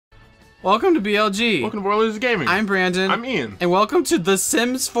Welcome to BLG. Welcome to World Leaders Gaming. I'm Brandon. I'm Ian. And welcome to the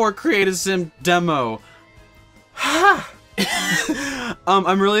Sims 4 Creative Sim demo.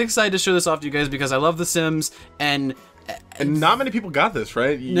 I'm really excited to show this off to you guys because I love The Sims and not many people got this,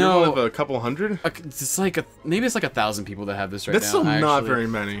 right? You're no, one of a couple hundred? It's like maybe it's like 1,000 people that have this right That's now. still not very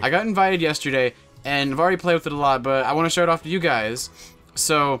many. I got invited yesterday and I've already played with it a lot, but I want to show it off to you guys.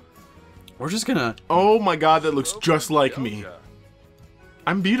 So we're just gonna... Oh my god, that looks just like me.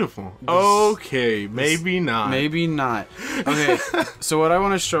 I'm beautiful. Okay, maybe not. Maybe not. Okay, so what I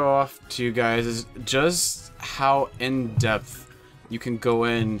want to show off to you guys is just how in-depth you can go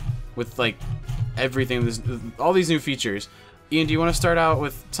in with, like, everything, all these new features. Ian, do you want to start out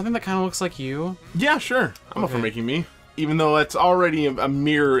with something that kind of looks like you? Yeah, sure. I'm up for making me. Even though that's already a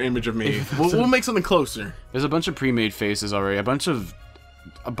mirror image of me. We'll make something closer. There's a bunch of pre-made faces already. A bunch of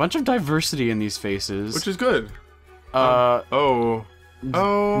diversity in these faces. Which is good.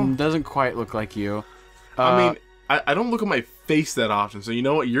 Doesn't quite look like you. I mean, I don't look at my face that often, so you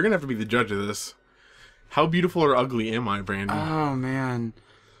know what? You're gonna have to be the judge of this. How beautiful or ugly am I, Brandon? Oh, man.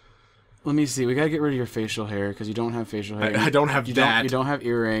 Let me see. We gotta get rid of your facial hair, because you don't have facial hair. I don't have that. You don't have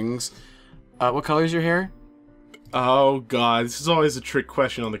earrings. What color is your hair? Oh, God. This is always a trick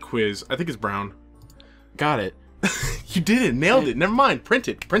question on the quiz. I think it's brown. Got it. You did it. Nailed it. Never mind. Print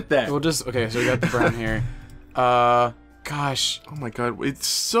it. Print that. We'll just... Okay, so we got the brown hair. Gosh. Oh my god, it's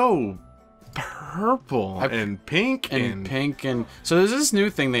so purple and pink and pink and so there's this new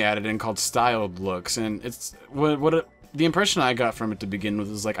thing they added in called styled looks, and it's the impression I got from it to begin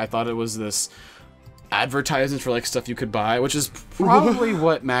with is like I thought it was this advertisement for like stuff you could buy, which is probably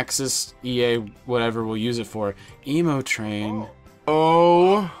what Maxis, EA, whatever will use it for. Emo Train.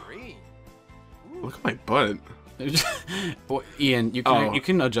 Oh, look at my butt. Well, Ian, you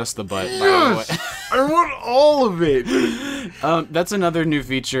can adjust the butt. Yes! By the way. I want all of it. That's another new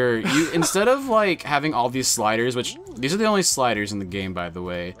feature. You instead of like having all these sliders, which these are the only sliders in the game, by the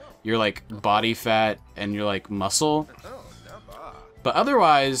way. You're like body fat and you're like muscle. But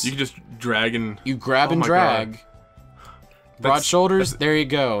otherwise, you can just drag and you grab and drag. Broad shoulders, there you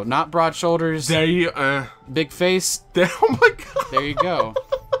go. Not broad shoulders. There you big face. Oh my god. There you go.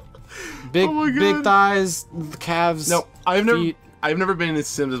 Big thighs, calves. No, I've never been in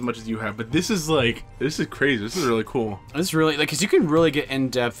Sims as much as you have, but this is crazy. This is really cool. It's really like because you can really get in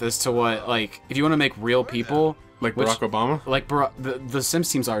depth as to what like if you want to make real people like Barack Obama. Like the Sims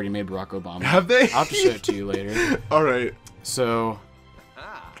team's already made Barack Obama. Have they? I'll have to show it to you later. All right. So,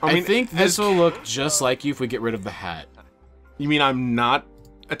 I think this will look just like you if we get rid of the hat. You mean I'm not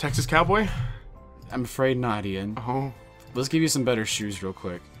a Texas cowboy? I'm afraid not, Ian. Oh. Let's give you some better shoes real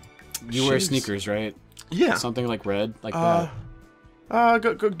quick. You wear sneakers, right? Yeah. Something like red, like that.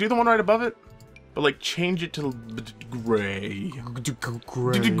 Go do the one right above it, but like change it to gray.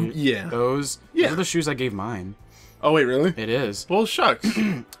 Gray. Yeah. Those. Yeah. Those are the shoes I gave mine. Oh wait, really? It is. Well, shucks.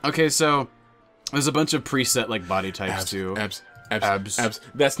 Okay, so there's a bunch of preset like body types too. Abs.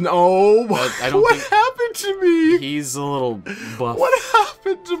 That's no. What happened to me? He's a little buff. What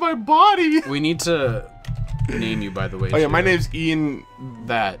happened to my body? We need to name you, by the way. Oh yeah, my name's Ian.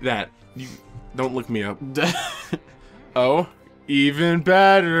 That. You don't look me up. Oh, even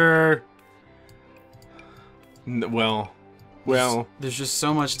better. Well. There's just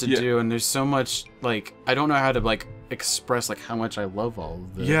so much to do, and there's so much like I don't know how to like express like how much I love all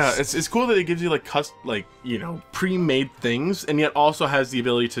of this. Yeah, it's cool that it gives you like pre-made things, and yet also has the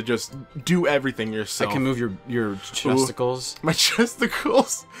ability to just do everything yourself. I can move your chesticles. Ooh, my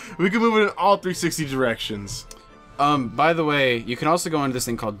chesticles. We can move it in all 360 directions. By the way, you can also go into this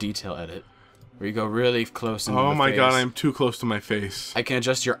thing called Detail Edit, where you go really close into Oh the my face. god, I'm too close to my face. I can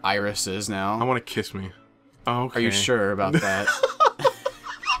adjust your irises now. I want to kiss me. Okay. Are you sure about that?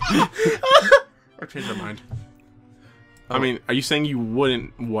 Or change my mind. I mean, are you saying you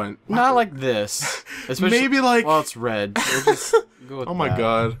wouldn't want... Not like this. Especially, maybe like... Well, it's red. We'll just go with oh my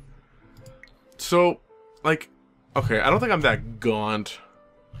god. So, like... Okay, I don't think I'm that gaunt.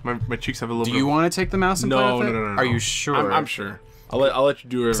 My cheeks have a little bit... Do you want to take the mouse and play with it? No. Are you sure? I'm sure. I'll let you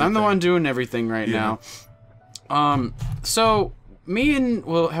do everything. 'Cause I'm the one doing everything right now. So... Me and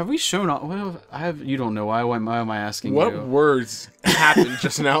have we shown all? Well, you don't know why. Why am I asking you? What words happened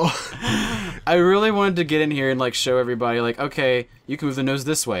just now? I really wanted to get in here and like show everybody, like, okay, you can move the nose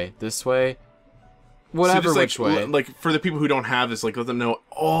this way, whatever, so which way. Like for the people who don't have this, like let them know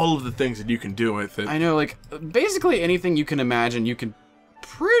all of the things that you can do with it. I know, like basically anything you can imagine, you can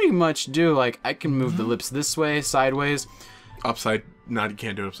pretty much do. Like I can move the lips this way, sideways, upside. You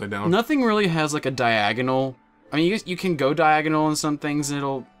can't do it upside down. Nothing really has like a diagonal. I mean, you can go diagonal in some things and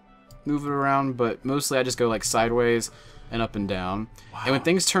it'll move it around, but mostly I just go like sideways. and up and down. Wow. And when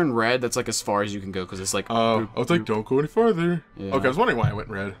things turn red, that's like as far as you can go because it's like. Oh, I was like, don't go any farther. Yeah. Okay, I was wondering why I went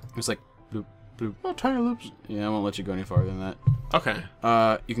red. It's like. Bloop, bloop. Oh, tiny loops. Yeah, I won't let you go any farther than that. Okay.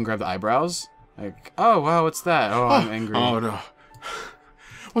 You can grab the eyebrows. Like, oh wow, what's that? Oh, I'm angry. Oh no.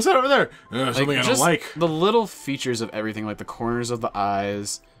 What's that over there? Something I don't like. The little features of everything, like the corners of the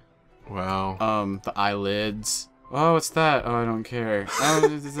eyes. Wow. The eyelids. Oh, what's that? Oh, I don't care.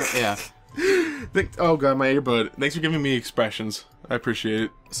 Oh, yeah. Oh god, my earbud. Thanks for giving me expressions. I appreciate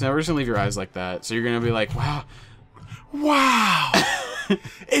it. So now we're just gonna leave your eyes like that. So you're gonna be like, wow. Wow!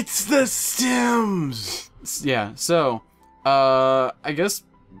 It's the Sims! Yeah, so, I guess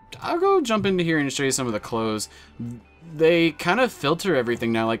I'll go jump into here and show you some of the clothes. They kind of filter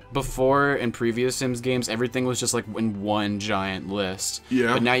everything now. Like, before, in previous Sims games, everything was just, like, in one giant list.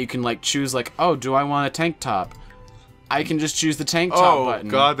 Yeah. But now you can, like, choose, like, oh, do I want a tank top? I can just choose the tank top button.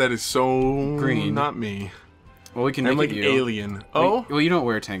 Oh, god, that is so... green. Not me. Well, we can make like it you. alien. Oh? Well, you don't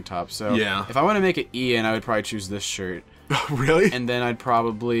wear a tank top, so... Yeah. If I want to make it Ian, I would probably choose this shirt. Really? And then I'd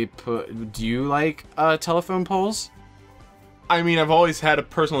probably put... Do you like telephone poles? I mean, I've always had a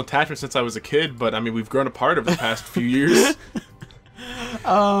personal attachment since I was a kid, but I mean, we've grown apart over the past few years.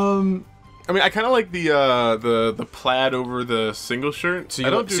 I mean, I kind of like the plaid over the single shirt. So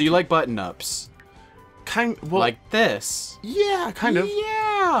you like button-ups? Well, like this? Yeah, kind of.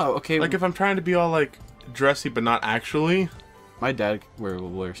 Yeah. Okay. Like if I'm trying to be all like dressy, but not actually. My dad will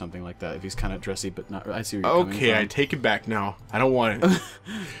wear something like that if he's kind of dressy, but not. I see where you're coming Okay, from. I take it back now. I don't want it.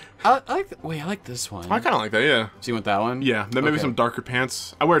 I like this one. I kind of like that, yeah. So you want that one? Yeah, then maybe some darker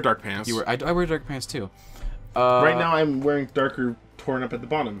pants. I wear dark pants. I wear dark pants too. Right now I'm wearing darker, torn up at the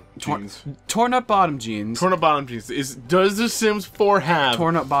bottom jeans. Torn up bottom jeans. Torn up bottom jeans. Does The Sims 4 have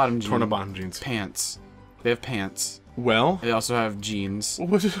torn up bottom jeans? Torn up bottom jeans. Pants. They have pants. Well, they also have jeans.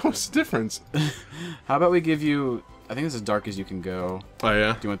 What's the difference? How about we give you? I think it's as dark as you can go. Oh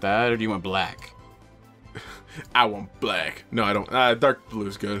yeah. Do you want that or do you want black? I want black. No, I don't. Dark blue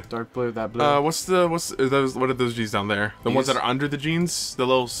is good. Dark blue, that blue. What are those jeans down there? The ones that are under the jeans?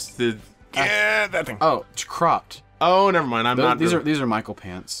 Yeah, that thing. Oh, it's cropped. Oh, never mind. These are Michael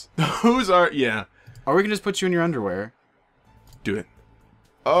pants. Those are Or we can just put you in your underwear. Do it.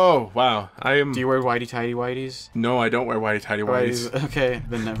 Oh wow, I am. Do you wear whitey tighty whities? No, I don't wear whitey tighty whities. Okay,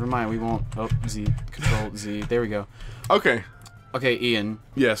 then never mind. We won't. Oh, Z. Control Z. There we go. Okay. Okay, Ian.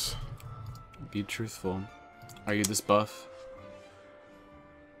 Yes. Be truthful. Are you this buff?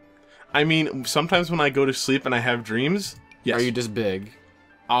 I mean, sometimes when I go to sleep and I have dreams, yes. Are you this big?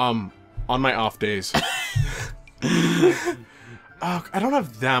 On my off days. I don't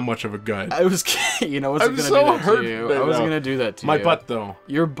have that much of a gut. I was kidding. You know, I wasn't gonna gonna do that to you. I wasn't gonna do that to you. My butt, though.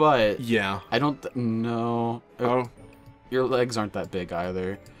 Your butt. Yeah. I don't. No. Oh. Your legs aren't that big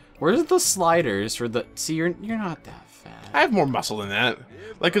either. Where's the sliders for the? See, you're not that fat. I have more muscle than that.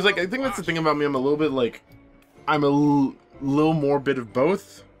 Like, cause like I think that's the thing about me. I'm a little bit like, I'm a little more bit of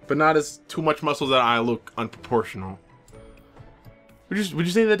both, but not as too much muscle that I look unproportional. Would you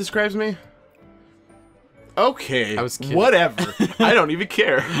say that describes me? Okay. I was kidding. Whatever. I don't even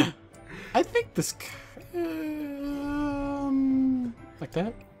care. I think this. Like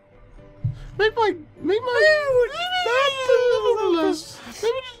that.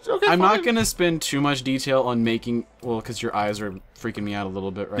 Okay, I'm not gonna spend too much detail on making. Well, because your eyes are freaking me out a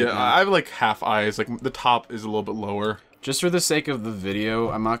little bit right now. Yeah, I have like half eyes. Like the top is a little bit lower. Just for the sake of the video,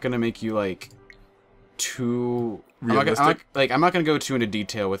 I'm not gonna make you like too realistic. I'm not gonna go too into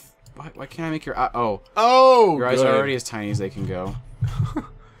detail with. Why can't I make your eye? Oh, your eyes are already as tiny as they can go.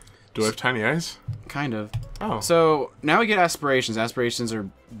 Do I have tiny eyes? Kind of. Oh. So now we get aspirations. Aspirations are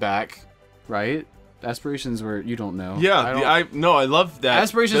back, right? Aspirations were you don't know. Yeah, I love that.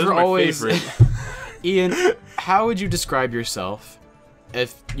 Aspirations were my always. favorite. Ian, how would you describe yourself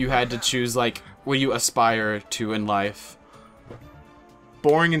if you had to choose like what you aspire to in life?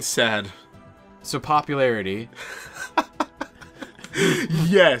 Boring and sad. So popularity.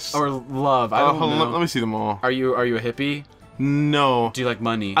 Yes. Or love. I don't know. Let me see them all. Are you a hippie? No. Do you like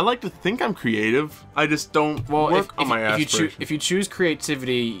money? I like to think I'm creative. I just don't work on my aspirations. If you choose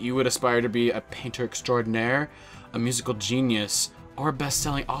creativity, you would aspire to be a painter extraordinaire, a musical genius, or a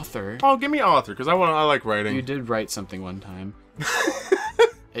best-selling author. Oh, give me author, because I like writing. You did write something one time.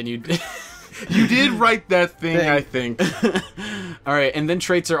 And you did... You did write that thing, I think. Alright, and then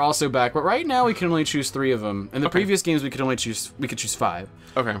traits are also back, but right now we can only choose 3 of them. In the previous games we could choose 5.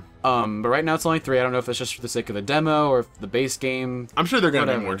 Okay. But right now it's only 3. I don't know if it's just for the sake of the demo or if the base game. I'm sure they're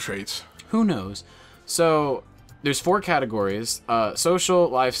gonna have more traits. Who knows? So there's 4 categories: social,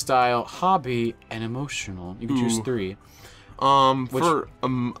 lifestyle, hobby, and emotional. You can choose 3. I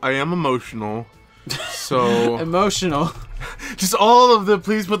am emotional. So emotional. just all of them.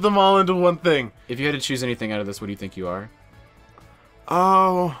 Please put them all into one thing. If you had to choose anything out of this, what do you think you are?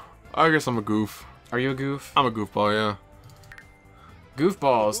 Oh, I guess I'm a goof. Are you a goof? I'm a goofball, yeah.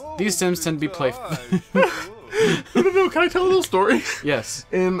 Goofballs. These Sims tend to be No, can I tell a little story? Yes.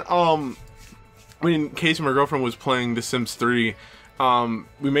 When Casey, my girlfriend, was playing The Sims 3,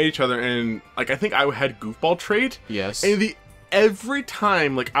 we made each other, and like I think I had goofball trait. Yes. And every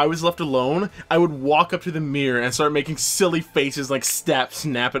time like I was left alone, I would walk up to the mirror and start making silly faces, like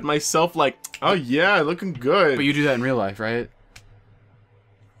snap at myself, like, oh yeah, looking good. But you do that in real life, right?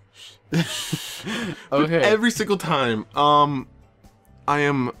 Okay. Every single time. I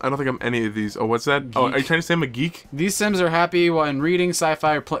don't think I'm any of these. Oh, what's that? Geek. Oh, are you trying to say I'm a geek? These Sims are happy when reading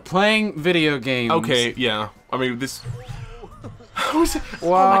sci-fi or playing video games. Okay, yeah. I mean, this... Wow. Oh my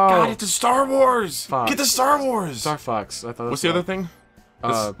god, it's a Star Wars! Fox. Get the Star Wars! Star Fox. I thought. What's the other thing?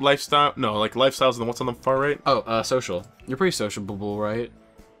 Lifestyle? No, like lifestyles and what's on the far right? Oh, social. You're pretty sociable, right?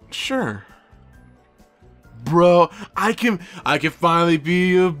 Sure. Bro, I can finally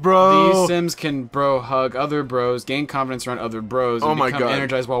be a bro. These Sims can hug other bros, gain confidence around other bros, and become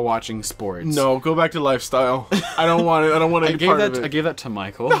energized while watching sports. No, go back to lifestyle. I don't want it. I don't want any part of it. I gave that to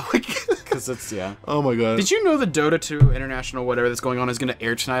Michael. Because it's, yeah. Oh my god. Did you know the Dota 2 International whatever that's going on is going to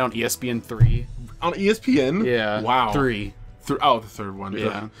air tonight on ESPN 3? On ESPN? Yeah. Wow. 3. Oh, the third one.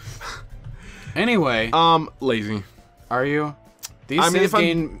 Yeah. Anyway. Lazy. Are you? These Sims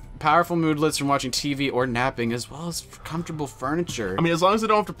gain powerful moodlets from watching TV or napping, as well as comfortable furniture. I mean, as long as they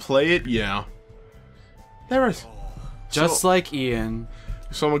don't have to play it, yeah. There is. Just like Ian.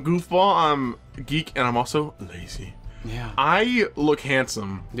 So I'm a goofball, I'm a geek, and I'm also lazy. Yeah. I look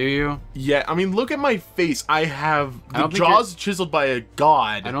handsome. Do you? Yeah, I mean, look at my face. I have the jaws chiseled by a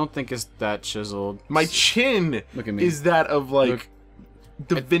god. I don't think it's that chiseled. My chin is that of, like,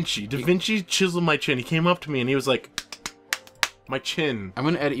 Da Vinci. Da Vinci chiseled my chin. He came up to me and he was like, my chin. I'm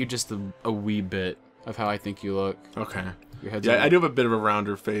gonna edit you just a wee bit of how I think you look. Okay. Your head's I do have a bit of a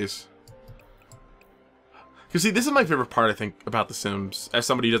rounder face. Because, see, this is my favorite part, I think, about The Sims, as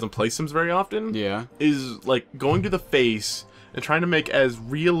somebody who doesn't play Sims very often. Yeah. Is, like, going to the face and trying to make as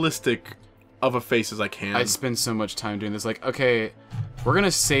realistic of a face as I can. I spend so much time doing this. Like, okay, we're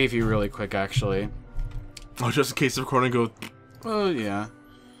gonna save you really quick, actually. Oh, just in case the recording goes... Oh, yeah.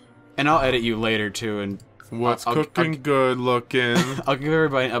 And I'll edit you later, too, and... What's cooking good looking? I'll give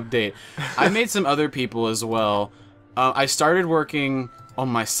everybody an update. I made some other people as well. I started working on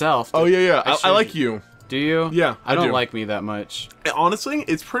myself. Oh, yeah. I like you. Do you? Yeah, I don't like me that much. Honestly,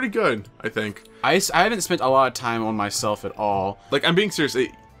 it's pretty good, I think. I haven't spent a lot of time on myself at all. Like, I'm being serious.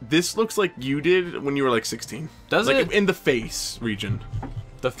 This looks like you did when you were, like, 16. Does it? Like, in the face region.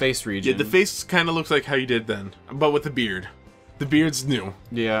 The face region? Yeah, the face kind of looks like how you did then, but with the beard. The beard's new.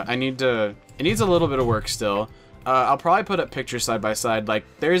 Yeah, I need to... It needs a little bit of work still. I'll probably put up pictures side by side. Like,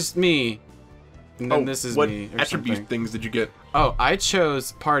 there's me. And then this is me. What attribute things did you get? Oh, I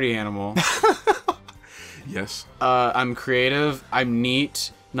chose party animal. Yes. I'm creative. I'm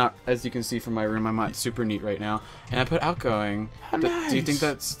neat. Not, as you can see from my room, I'm not super neat right now. And I put outgoing. Nice. Do you think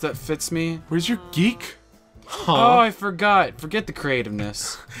that fits me? Where's your geek? Huh. Oh, I forgot. Forget the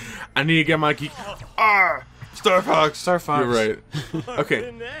creativeness. I need to get my geek. Star Fox. Star Fox. You're right.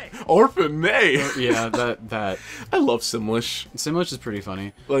 Okay. Orphanay. Yeah, that. I love Simlish. Simlish is pretty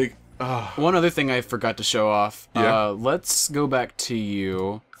funny. Like, one other thing I forgot to show off. Yeah. Let's go back to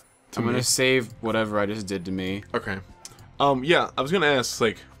you. I'm gonna save whatever I just did to me. Okay. Yeah, I was gonna ask,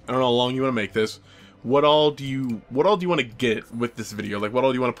 like, I don't know how long you want to make this. What all do you want to get with this video? Like, what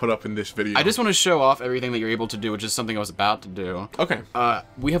all do you want to put up in this video? I just want to show off everything that you're able to do, which is something I was about to do. Okay.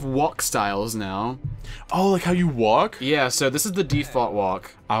 We have walk styles now. Oh, like how you walk? Yeah, so this is the default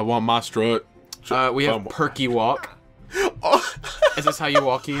walk. I want my strut. We have perky walk. Is this how you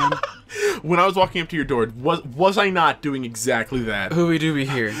walk, Ian? When I was walking up to your door, was I not doing exactly that? Hooby dooby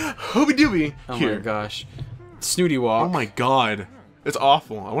here. Hooby dooby here. Oh my gosh. Snooty walk. Oh my god. It's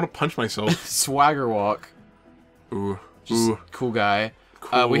awful. I want to punch myself. Swagger walk. Ooh. Just cool guy.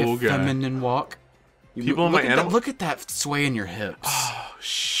 Cool we have guy. feminine walk. People in my animal. Look at that sway in your hips. Oh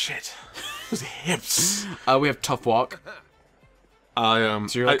shit. Those hips. We have tough walk. So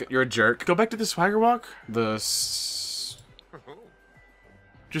you're a jerk. Go back to the swagger walk.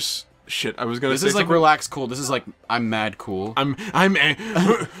 Just shit. I was gonna say this is like relaxed cool. This is like I'm mad cool. I'm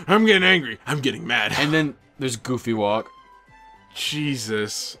getting angry. I'm getting mad. And then there's goofy walk.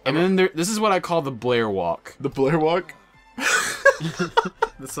 Jesus. And then this is what I call the Blair walk. The Blair walk?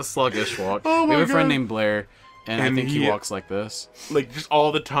 It's a sluggish walk. Oh my we have a friend God. named Blair, and I think he walks like this. Like, just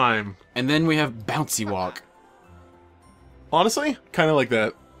all the time. And then we have bouncy walk. Honestly, kind of like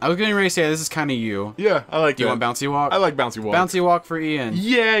that. I was getting ready to say this is kind of you. Yeah, I like Do you that. want Bouncy Walk? I like Bouncy Walk. Bouncy Walk for Ian.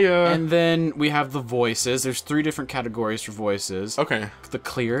 Yeah. And then we have the voices. There's 3 different categories for voices. Okay. The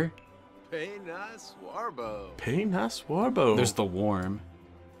clear. Payna Swarbo. Payna Swarbo. There's the warm.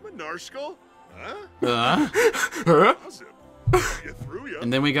 Menarshkal? Huh? Huh? You through ya?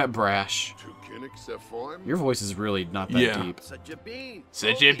 And then we got brash. Tukinik Seform? Your voice is really not that deep. Such a bean.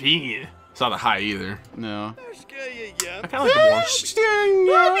 Such a pea. It's not a high either. No. I kind of like the warm.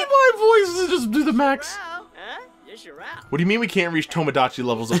 Maybe my voice is just do the max. What do you mean we can't reach Tomodachi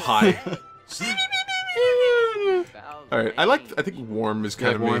levels of high? Alright, I think warm is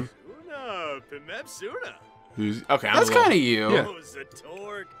kind of warm. me. Pimepsuna. Who's okay? I'm That's a little- kind of you. Yeah.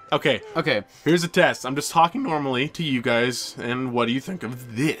 Zatorg. Okay, Okay. here's a test. I'm just talking normally to you guys, and what do you think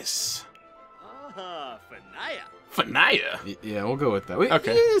of this? Fanaya. Fanaya. Yeah, we'll go with that.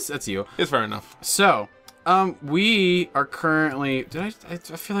 Okay. Yes, that's you. It's fair enough. So, we are currently. I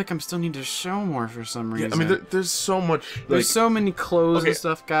feel like I'm still need to show more for some reason. Yeah, I mean, there's so much. There's so many clothes Okay, and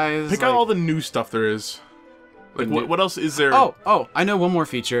stuff, guys. Pick like, out all the new stuff there is. Like, what else is there? Oh, I know one more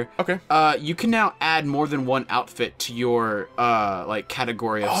feature. Okay. You can now add more than one outfit to your like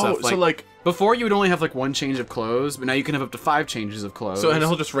category of stuff. so like before you would only have like 1 change of clothes, but now you can have up to 5 changes of clothes. and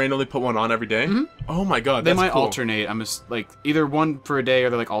he'll just randomly put one on every day? Oh my god, They that's might cool. alternate. I'm just like either one for a day, or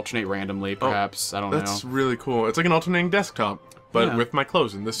they like alternate randomly. Perhaps I don't That's know. really cool. It's like an alternating desktop, but Yeah. with my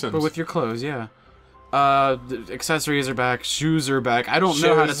clothes in The Sims. But with your clothes, yeah. The accessories are back. Shoes are back. I don't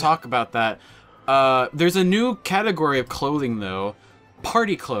know how to Shoes. talk about that. There's a new category of clothing though.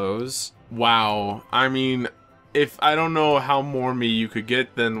 Party clothes. Wow. I mean, if I don't know how more me you could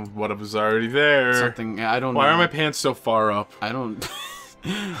get than what was already there. Something I don't know. Why are my pants so far up? I don't.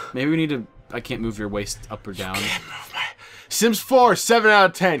 Maybe we need to. I can't move your waist up or down. Can't move my Sims 4, 7 out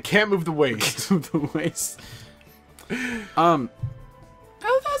of 10. Can't move the waist. The waist.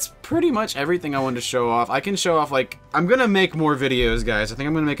 That's pretty much everything I wanted to show off. I can show off like I'm gonna make more videos, guys. I think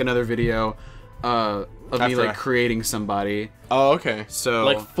I'm gonna make another video of me After like I- creating somebody. Oh, okay. So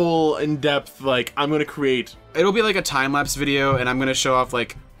Like full in-depth, like I'm gonna create. it'll be like a time-lapse video, and I'm gonna show off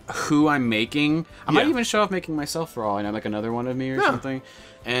like who I'm making. I might Yeah. even show off making myself for all I know, like another one of me or Yeah. something.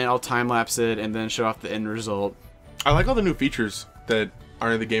 And I'll time-lapse it and then show off the end result. I like all the new features that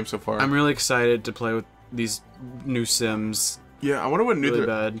are in the game so far. I'm really excited to play with these new Sims. Yeah, I wonder what new Really they're-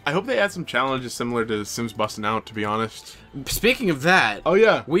 bad. I hope they add some challenges similar to Sims Bustin' Out, to be honest. Speaking of that, Oh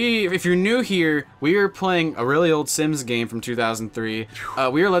yeah. if you're new here, we are playing a really old Sims game from 2003.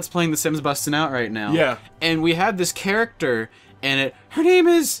 We are Let's Playing the Sims Bustin' Out right now. Yeah. And we had this character, and her name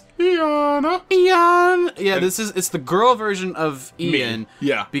is Iana. Ian. Yeah, it's the girl version of Ian.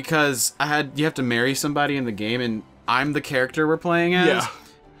 Yeah. Because you have to marry somebody in the game, and I'm the character we're playing as. Yeah.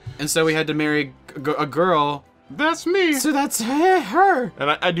 And so we had to marry a girl. That's me. So that's her.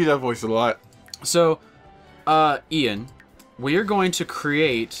 And I do that voice a lot. So, Ian, we are going to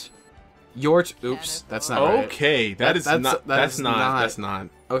create your. Oops, that's not right. Okay, that's not.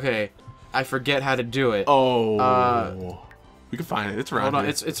 Okay, I forget how to do it. Oh. We can find it. It's around Hold on, here.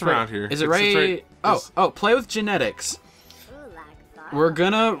 it's around right here. Is it It's right? it's- Oh, play with genetics. We're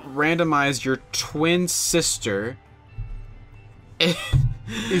gonna randomize your twin sister.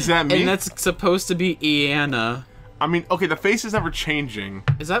 Is that me? And that's supposed to be Iana. I mean, okay, the face is never changing.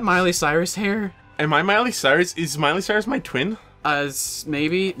 Is that Miley Cyrus hair? Am I Miley Cyrus? Is Miley Cyrus my twin?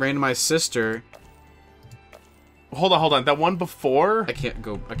 Maybe randomized sister. Hold on. That one before? I can't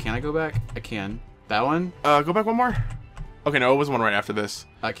go. Can I go back? I can. That one? Go back one more. Okay, no, it was one right after this.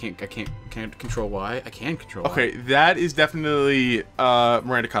 I can't. Can't control Y. I can control. Y. Okay, that is definitely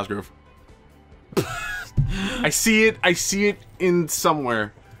Miranda Cosgrove. I see it in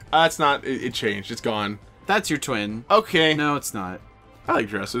somewhere. It's not. It changed. It's gone. That's your twin. Okay. No, it's not. I like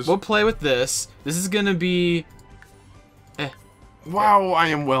dresses. We'll play with this. This is gonna be Wow, I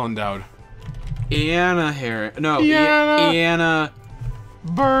am well endowed. Iana hair. No, Iana. Iana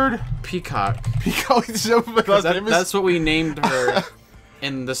Bird. Peacock. Peacock. That's what we named her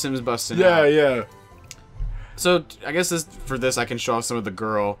in The Sims Bustin' Out. Yeah. So I guess for this I can show off some of the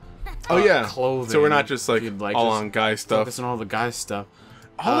girl. Oh yeah. Clothing. So we're not just if like you'd all just on guy stuff. Focus on all the guy stuff.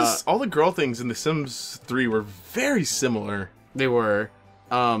 All the girl things in The Sims 3 were very similar. They were.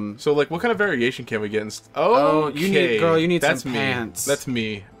 So like, what kind of variation can we get? Oh, you need That's some me. pants. That's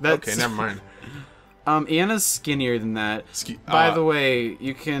me. That's- Okay, never mind. Iana's skinnier than that. By the way,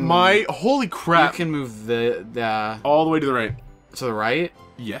 you can. Holy crap! You can move the all the way to the right. to the right.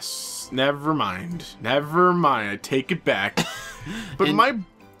 Yes. Never mind. I take it back. But And- my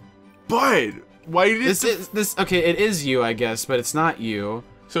butt. Why did This? Okay, it is you, I guess, but it's not you.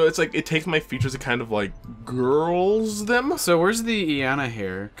 So it's like it takes my features and kind of like girls them. So where's the Iana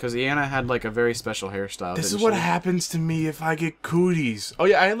hair? Because Iana had like a very special hairstyle. This is didn't what she? happens to me if I get cooties. Oh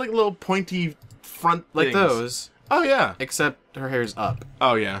yeah, I had like little pointy front Like things. those, Oh yeah. except her hair's up.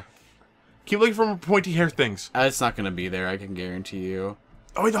 Oh yeah. Keep looking for more pointy hair things. It's not gonna be there. I can guarantee you.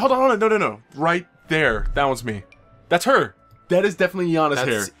 Oh wait, hold on. No. Right there. That one's me. That's her. That is definitely Iana's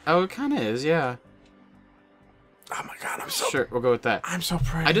hair. Oh, it kind of is. Yeah. Oh my god, I'm so Sure, we'll go with that. I'm so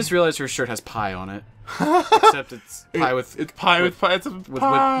pretty. I just realized her shirt has pie on it. Except it's pie with it's pie with pie. It's a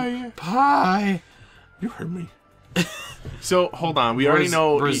pie. pie. You heard me. So hold on, we already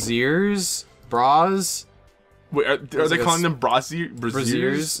know. Braziers, bras, Wait, are they like calling them braziers?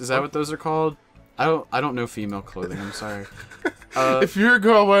 braziers. Is that what those are called? I don't know female clothing. I'm sorry. If you're a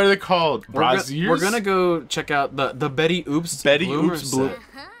girl, what are they called? Braziers. We're gonna go check out the Betty Oops. Betty Bloomer Oops Blue. set.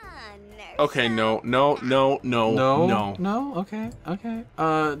 Okay, no. No. Okay.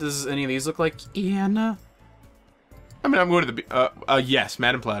 Does any of these look like Iana? I mean, I'm going to the yes,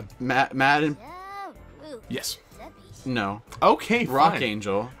 Madam Plaid. Madden? Yes. No. Okay, Rock fine.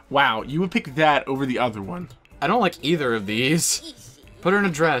 Angel. Wow, you would pick that over the other one. I don't like either of these. Put her in a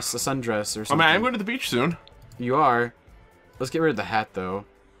dress, a sundress or I something. mean, I'm going to the beach soon. You are. Let's get rid of the hat though.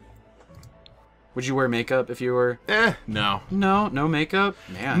 Would you wear makeup if you were? No. No makeup?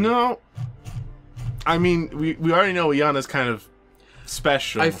 Man. No. I mean, we already know Iana's kind of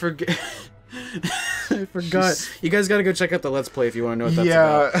special. I forget. I forgot. You guys gotta go check out the Let's Play if you want to know what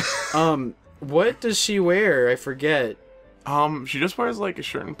that's about. What does she wear? I forget. She just wears like a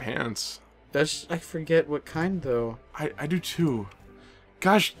shirt and pants. I forget what kind though. I do too.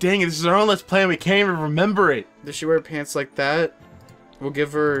 Gosh dang it, this is our own Let's Play and we can't even remember it. Does she wear pants like that? We'll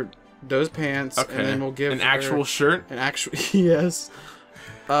give her those pants, Okay. and then we'll give an her actual shirt. an actual yes.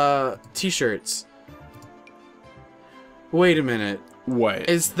 T-shirts. Wait a minute. What?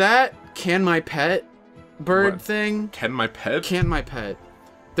 Is that Can My Pet bird What? thing? Can my pet? Can My Pet.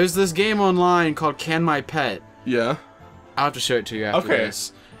 There's this game online called Can My Pet. Yeah. I'll have to show it to you after Okay.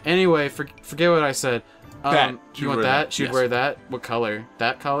 this. Anyway, forget what I said. That. You want that? She'd Yes. wear that? What color?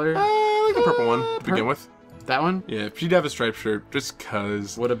 That color? Like the purple one to begin with. That one? Yeah, she'd have a striped shirt just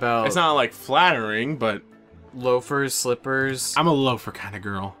cause. What about It's not like flattering, but loafers, slippers? I'm a loafer kind of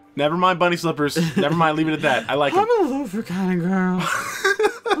girl. Never mind bunny slippers. Never mind, leave it at that. I like them. I'm a loafer kind of girl.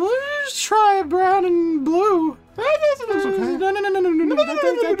 Let's try brown and blue. No.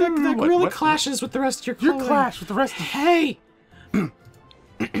 That What- really what- clashes with the rest of your Your clothing. clash with the rest of. Hey!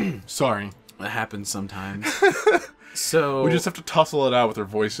 Sorry. That happens sometimes. So We just have to tussle it out with our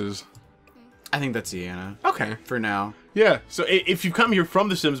voices. I think that's Iana Okay. for now. Yeah. So if you come here from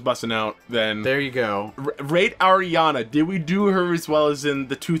The Sims Bustin' Out, then There you go. rate our Iana. Did we do her as well as in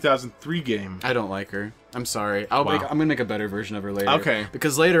the 2003 game? I don't like her. I'm sorry. I'm Wow. gonna make a better version of her later. Okay.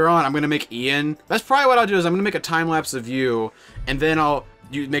 Because later on, I'm gonna make Ian. That's probably what I'll do. Is I'm gonna make a time lapse of you, and then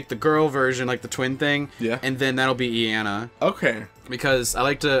you make the girl version, like the twin thing. Yeah. And then that'll be Iana. Okay. Because I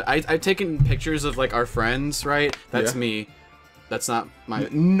like to. I've taken pictures of like our friends, right? That's Yeah. me. That's not my.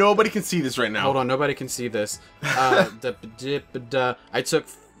 Nobody can see this right now. Hold on, nobody can see this. I took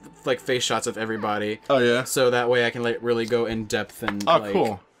like face shots of everybody, Oh yeah. so that way I can like really go in depth and. Oh like,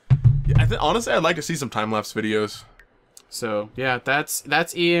 cool. Yeah, honestly, I'd like to see some time lapse videos. So yeah, that's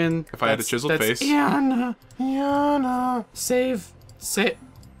Ian. If I had a chiseled face. Iana. Iana. Save.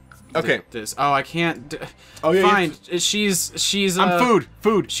 Okay. This. Oh, I can't. Oh yeah. Fine. She's. I'm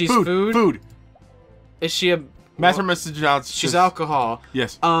food. she's food. food? Food. Is she a? Master message out. She's alcohol.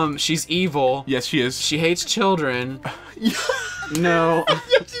 Yes. She's evil. Yes, she is. She hates children. No.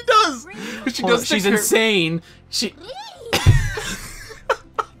 Yes, she does. 'Cause she Hold on, does. she's take care- insane. She.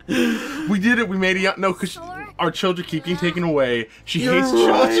 We did it. We made it. No, because our children keep getting taken away. She You're hates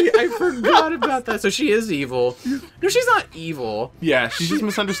right. children. I forgot about that. So she is evil. No, she's not evil. Yeah, she's just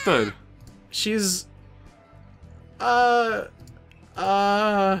misunderstood. She's. I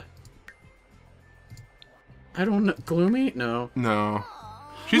don't know. Gloomy? No. No.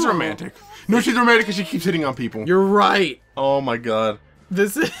 She's romantic. No, she's romantic because she keeps hitting on people. You're right. Oh my god.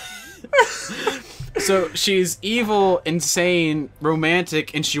 This is. So she's evil, insane,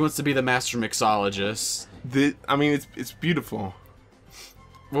 romantic, and she wants to be the master mixologist. I mean, it's beautiful.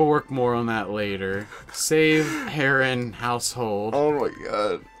 We'll work more on that later. Save Heron household. Oh my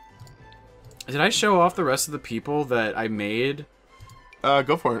god. Did I show off the rest of the people that I made?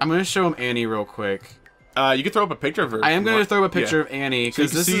 Go for it. I'm gonna show them Annie real quick. You can throw up a picture of her. I am gonna throw a picture Yeah. of Annie So you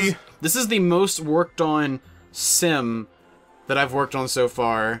because can this is the most worked on sim that I've worked on so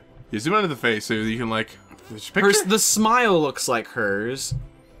far. You zoom into the face so you can like. Picture? The smile looks like hers.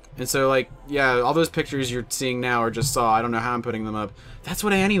 And so, like, yeah, all those pictures you're seeing now or just saw, I don't know how I'm putting them up. That's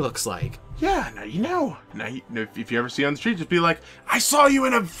what Annie looks like. Yeah, now you know. Now, if you ever see her on the street, just be like, I saw you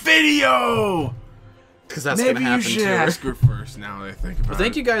in a video! Because that's going to happen Maybe you should to her. ask her first, now that I think about it. Well,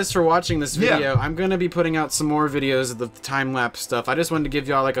 thank you guys for watching this video. Yeah. I'm going to be putting out some more videos of the time-lapse stuff. I just wanted to give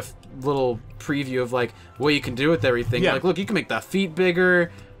y'all, like, a little preview of, like, what you can do with everything. Yeah. Like, look, you can make the feet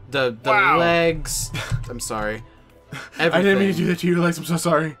bigger, the Wow. legs. I'm sorry. Everything. I didn't mean to do that to your legs, I'm so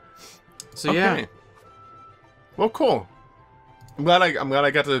sorry. So, yeah. Well, cool. I'm glad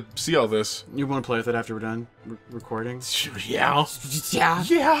I got to see all this. You want to play with it after we're done recording? Yeah. Yeah.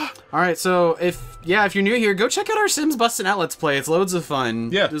 Yeah. All right, so if you're new here, go check out our Sims Bustin' Out Let's Play. It's loads of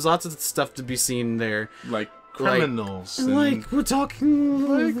fun. Yeah. There's lots of stuff to be seen there. Like criminals. and Like we're talking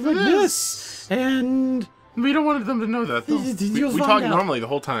like this. And we don't want them to know that, though. You'll We find talk out. normally the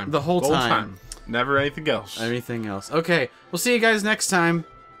whole time. The whole time. Never anything else. Everything else. Okay, we'll see you guys next time.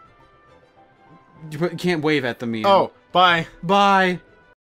 You can't wave at them, Ian. Oh, bye. Bye.